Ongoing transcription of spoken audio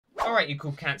Alright, you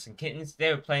cool cats and kittens.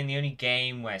 Today we're playing the only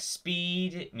game where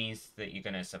speed means that you're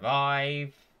gonna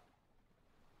survive.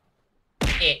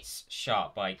 It's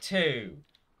Sharkbite 2.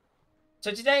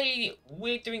 So today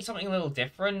we're doing something a little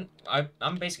different.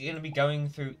 I'm basically going to be going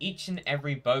through each and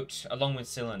every boat along with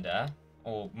Cylinder,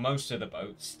 or most of the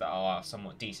boats that are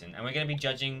somewhat decent, and we're going to be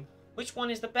judging which one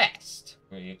is the best.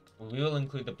 We will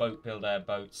include the boat builder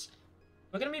boats.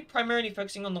 We're going to be primarily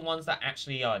focusing on the ones that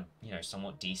actually are,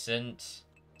 somewhat decent.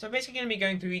 So we're basically going to be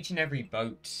going through each and every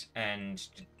boat, and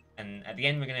at the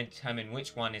end we're going to determine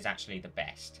which one is actually the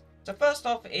best. So first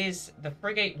off is the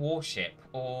frigate warship,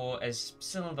 or as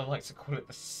Cylinder likes to call it,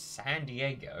 the San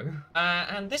Diego.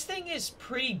 And this thing is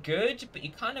pretty good, but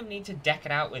you kind of need to deck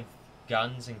it out with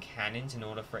guns and cannons in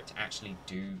order for it to actually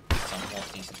do somewhat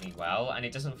decently well, and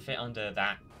it doesn't fit under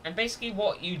that. And basically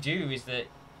what you do is that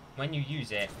when you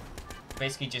use it,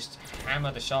 basically just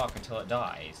hammer the shark until it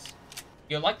dies.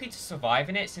 You're likely to survive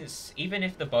in it, since even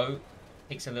if the boat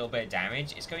takes a little bit of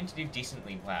damage, it's going to do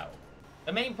decently well.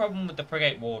 The main problem with the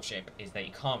frigate warship is that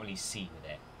you can't really see with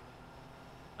it.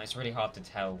 It's really hard to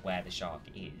tell where the shark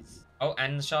is. Oh,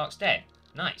 and the shark's dead.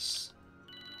 Nice.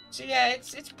 So yeah,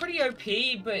 it's pretty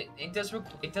OP, but it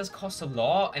does cost a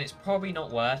lot, and it's probably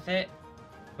not worth it.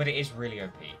 But it is really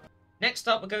OP. Next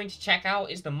up, we're going to check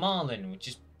out is the Marlin, which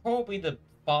is probably the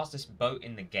fastest boat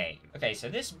in the game. Okay, so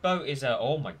this boat is a...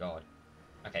 Oh my god.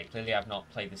 Okay, clearly I've not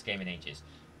played this game in ages.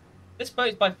 This boat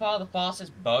is by far the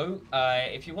fastest boat.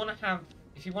 If you want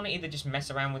to either just mess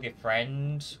around with your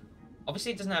friend,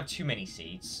 obviously it doesn't have too many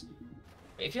seats.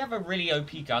 But if you have a really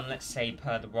OP gun, let's say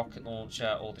per the rocket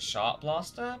launcher or the shark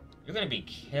blaster, you're going to be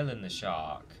killing the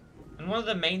shark. And one of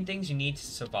the main things you need to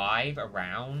survive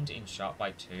around in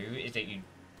Sharkbite 2 is that you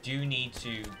do need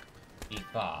to be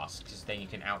fast, because then you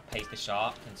can outpace the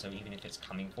shark, and so even if it's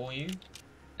coming for you.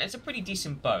 And it's a pretty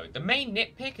decent boat. The main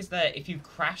nitpick is that if you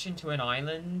crash into an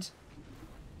island,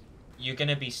 you're going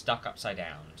to be stuck upside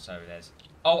down. So there's...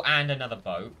 Oh, and another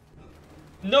boat.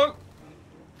 No!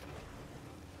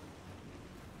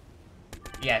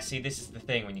 Yeah, see, this is the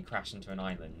thing when you crash into an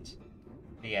island.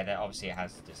 Yeah, obviously it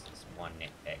has just this one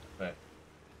nitpick, but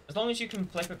as long as you can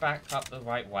flip it back up the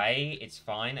right way, it's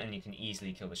fine, and you can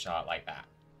easily kill the shark like that.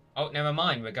 Oh, never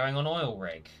mind, we're going on oil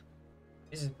rig.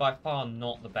 This is by far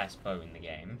not the best boat in the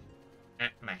game.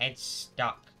 Ah, my head's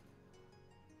stuck.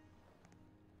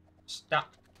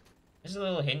 Stuck. This is a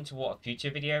little hint to what a future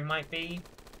video might be.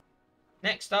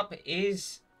 Next up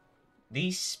is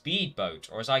the speedboat,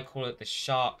 or as I call it, the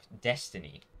Shark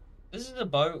Destiny. This is a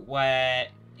boat where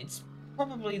it's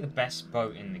probably the best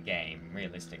boat in the game,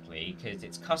 realistically, because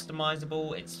it's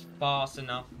customizable, it's fast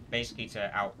enough, basically,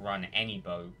 to outrun any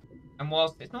boat. And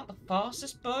whilst it's not the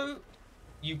fastest boat,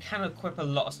 you can equip a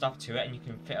lot of stuff to it, and you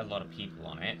can fit a lot of people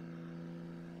on it.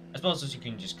 As well as you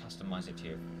can just customize it to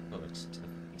your fullest, to the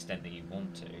extent that you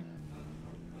want to.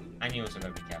 And you also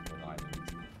got to be careful of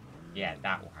islands. Yeah,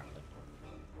 that will happen.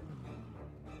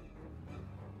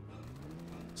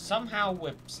 Somehow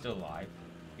we're still alive,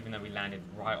 even though we landed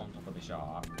right on top of the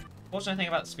shark. Fortunate thing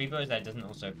about the speedboat is that it doesn't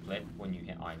also flip when you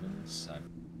hit islands, so...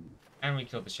 And we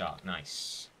killed the shark,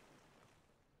 nice.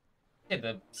 Yeah,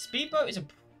 the speedboat is a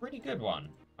pretty good one.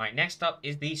 Alright, next up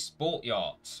is the sport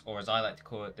yacht, or as I like to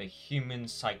call it, the human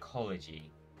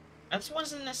psychology. Now, this one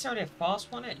isn't necessarily a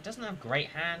fast one, it doesn't have great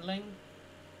handling.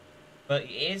 But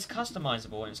it is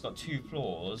customizable, and it's got 2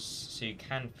 floors, so you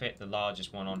can fit the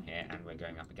largest one on here, and we're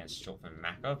going up against Shortfin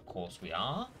Macca, of course we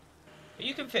are. But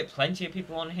you can fit plenty of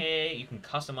people on here, you can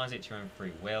customize it to your own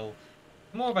free will.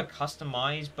 More of a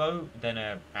customized boat than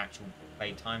an actual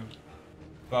playtime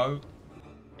boat.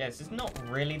 Yes, it's not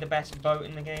really the best boat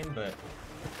in the game, but...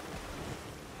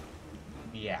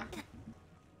 yeah.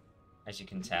 As you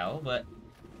can tell, but...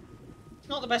 It's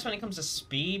not the best when it comes to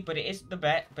speed, but it is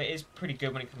but it is pretty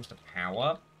good when it comes to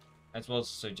power, as well as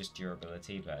also just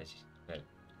durability. But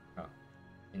oh,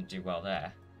 didn't do well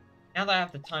there. Now that I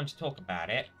have the time to talk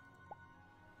about it,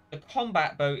 the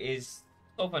combat boat is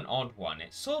sort of an odd one.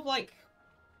 It's sort of like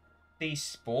the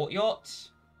sport yacht,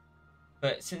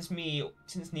 but since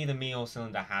neither me or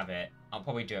Cylinder have it, I'll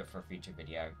probably do it for a future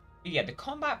video. But yeah, the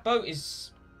combat boat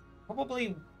is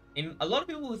probably. A lot of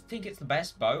people think it's the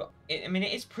best boat. I mean,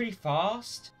 it is pretty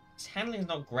fast. Its handling is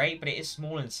not great, but it is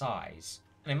small in size.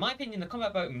 And in my opinion, the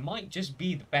combat boat might just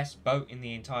be the best boat in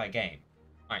the entire game.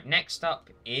 Alright, next up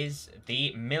is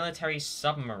the military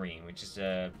submarine, which is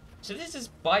a... So this is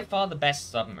by far the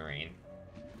best submarine.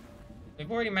 We've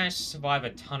already managed to survive a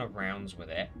ton of rounds with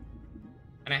it.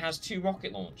 And it has 2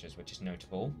 rocket launchers, which is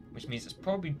notable, which means it's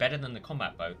probably better than the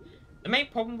combat boat. The main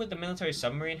problem with the military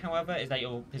submarine, however, is that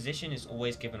your position is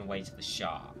always given away to the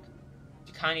shark.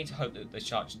 You kind of need to hope that the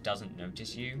shark doesn't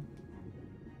notice you.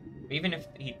 But even if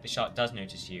the shark does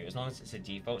notice you, as long as it's a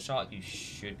default shark, you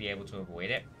should be able to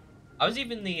avoid it. I was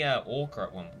even the orca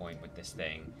at one point with this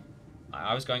thing.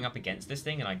 I was going up against this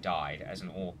thing and I died as an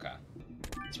orca.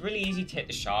 It's really easy to hit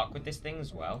the shark with this thing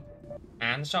as well.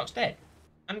 And the shark's dead.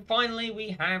 And finally,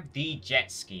 we have the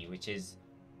jet ski, which is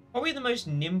probably the most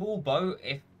nimble boat.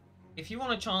 If you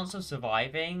want a chance of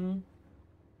surviving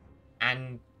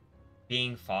and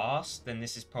being fast, then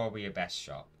this is probably your best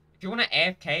shot. If you want to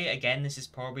AFK, again, this is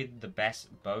probably the best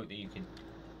boat that you could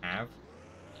have.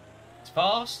 It's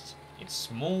fast, it's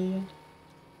small,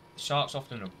 the sharks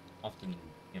often,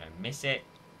 you know, miss it.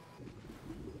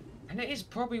 And it is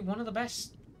probably one of the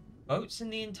best boats in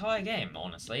the entire game,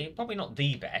 honestly. Probably not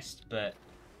the best, but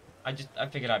I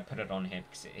figured I'd put it on here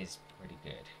because it is pretty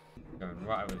good. Going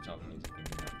right over the top of me.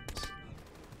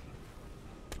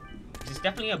 It's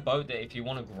definitely a boat that if you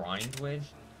want to grind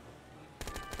with,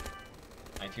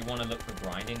 if you want to look for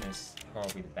grinding, this is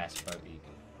probably the best boat that you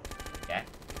can get.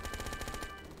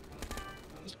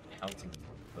 Just pelting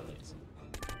bullets.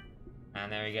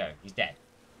 And there we go. He's dead.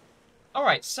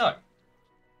 Alright, so.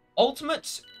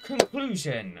 Ultimate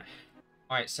conclusion.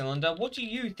 Alright, Cylinder, what do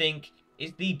you think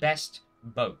is the best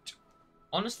boat?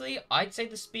 Honestly, I'd say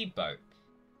the speedboat.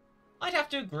 I'd have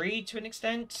to agree to an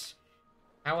extent.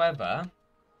 However,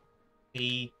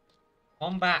 the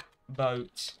combat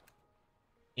boat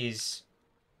is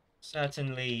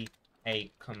certainly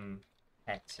a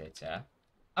competitor.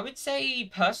 I would say,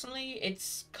 personally,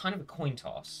 it's kind of a coin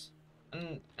toss.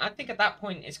 And I think at that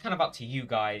point, it's kind of up to you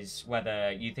guys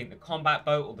whether you think the combat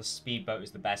boat or the speedboat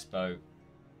is the best boat.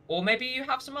 Or maybe you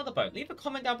have some other boat. Leave a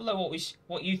comment down below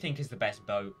what you think is the best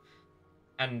boat.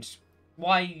 And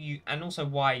also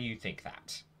why you think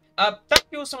that. Thank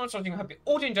you all so much for watching. I hope you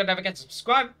all enjoyed. Don't forget to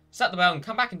subscribe, set the bell, and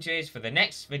come back and cheers for the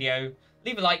next video.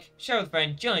 Leave a like, share with a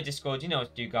friend, join the Discord, you know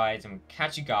what to do, guys. And we'll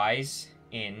catch you guys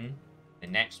in the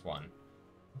next one.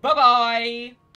 Bye-bye!